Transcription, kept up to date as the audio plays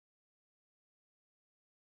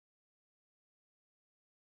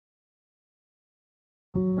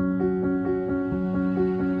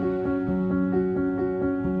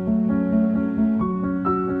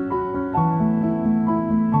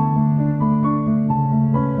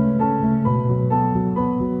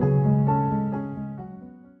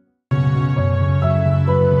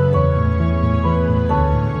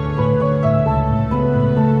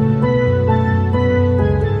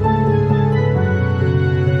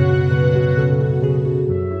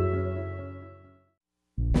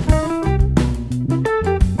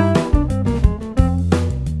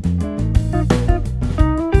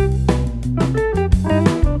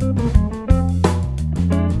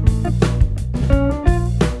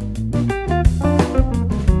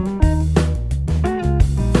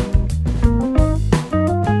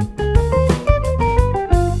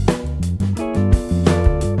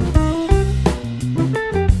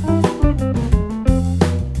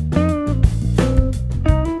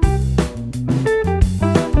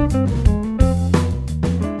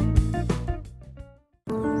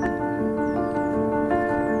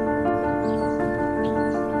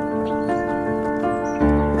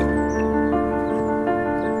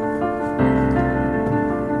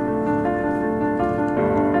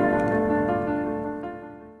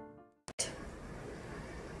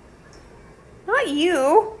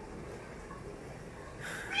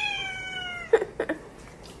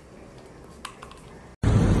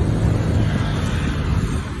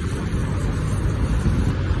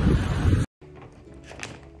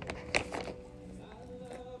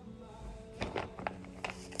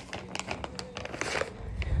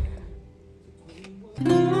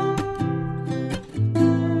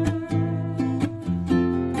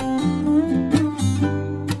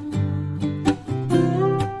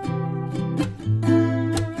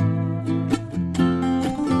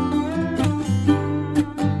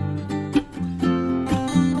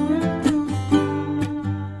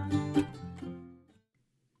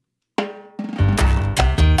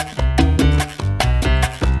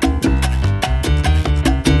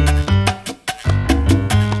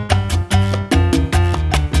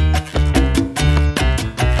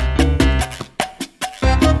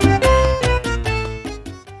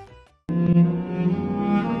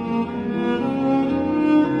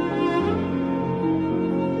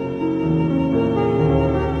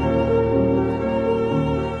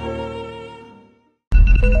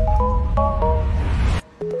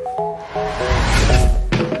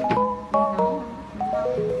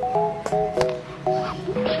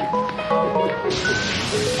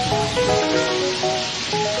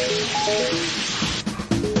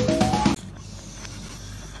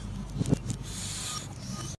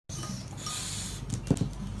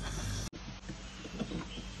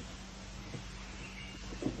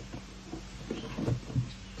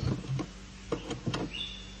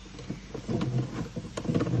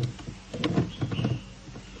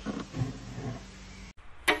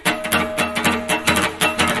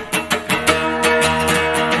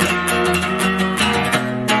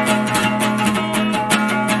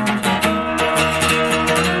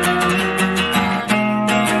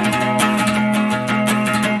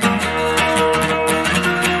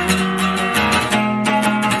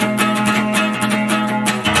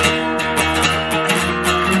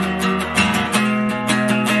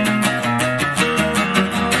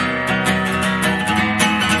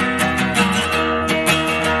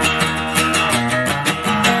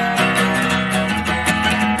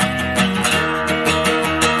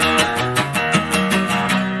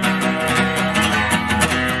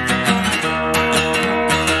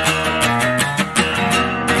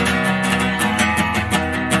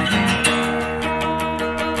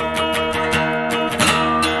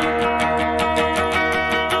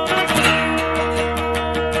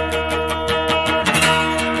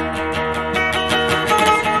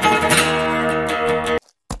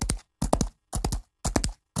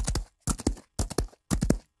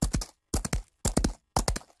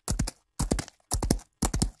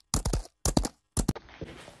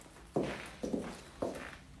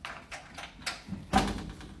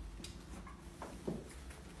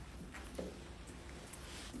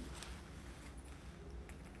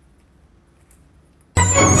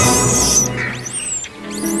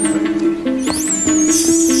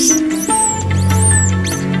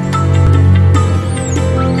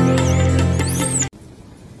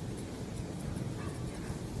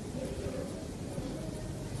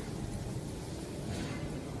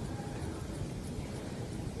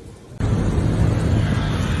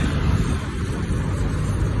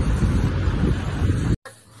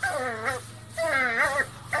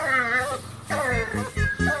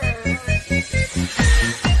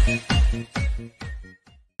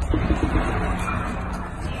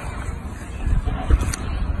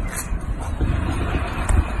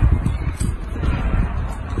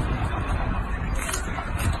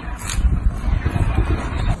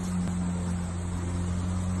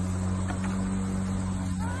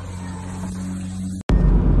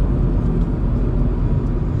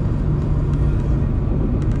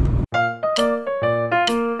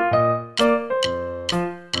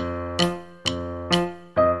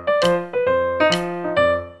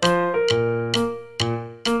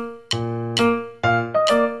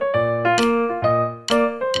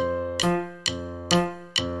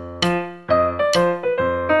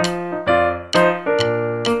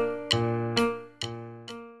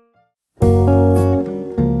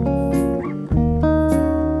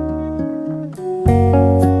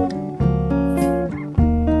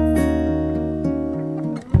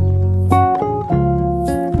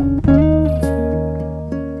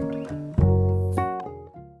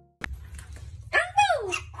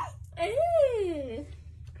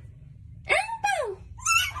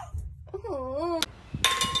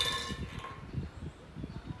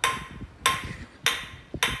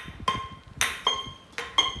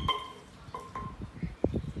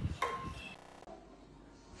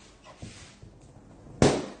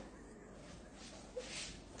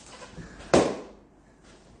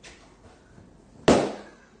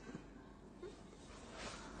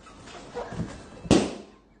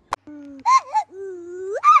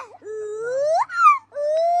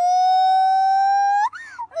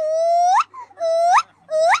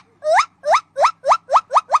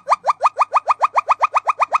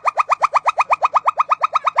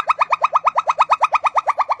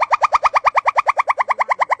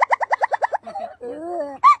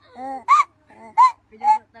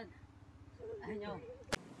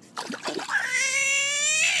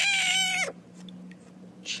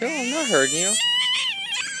Chill, I'm not hurting you.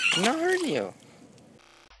 I'm not hurting you.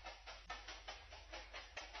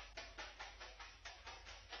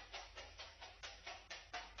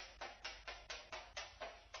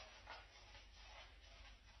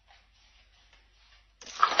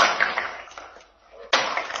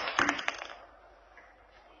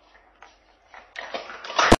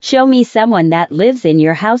 Show me someone that lives in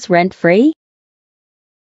your house rent-free.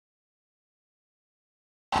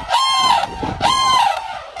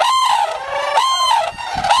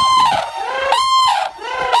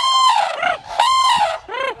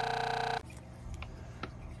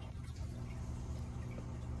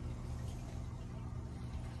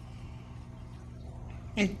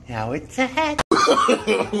 And now it's a hat.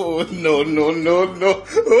 Oh, no, no, no, no.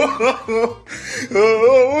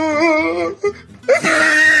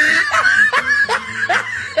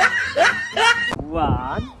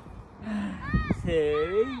 One,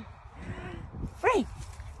 two, three.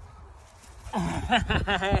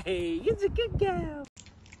 Hey, it's a good girl.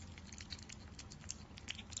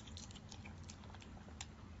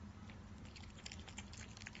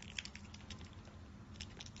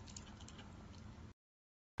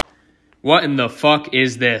 What in the fuck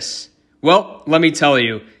is this? Well, let me tell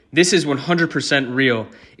you, this is 100% real.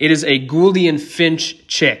 It is a Gouldian finch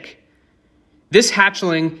chick. This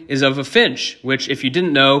hatchling is of a finch, which, if you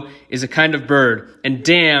didn't know, is a kind of bird, and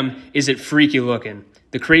damn, is it freaky looking.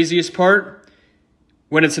 The craziest part?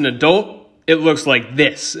 When it's an adult, it looks like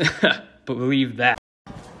this. Believe that.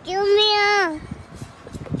 Give me a.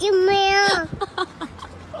 Give me a.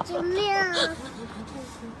 Give me a.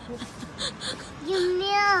 Give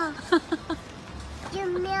me a. Give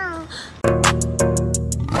me a.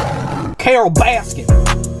 Carol Baskin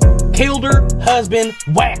killed her husband,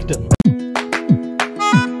 whacked him.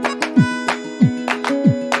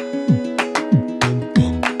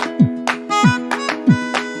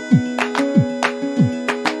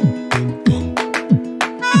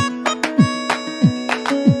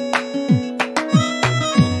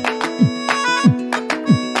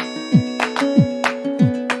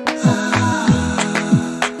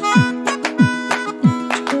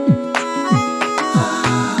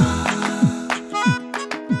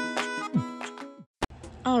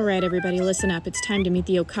 Alright everybody, listen up. It's time to meet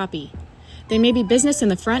the okapi. They may be business in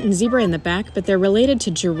the front and zebra in the back, but they're related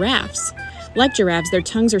to giraffes. Like giraffes, their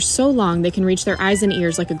tongues are so long they can reach their eyes and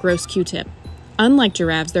ears like a gross Q-tip. Unlike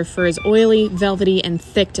giraffes, their fur is oily, velvety, and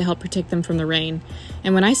thick to help protect them from the rain.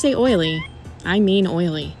 And when I say oily, I mean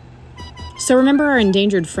oily. So remember our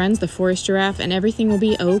endangered friends, the forest giraffe, and everything will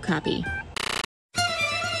be okapi.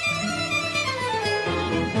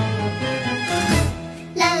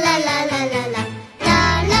 La la la la la la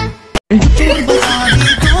la la.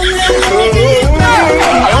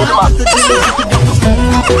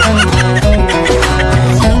 Oh,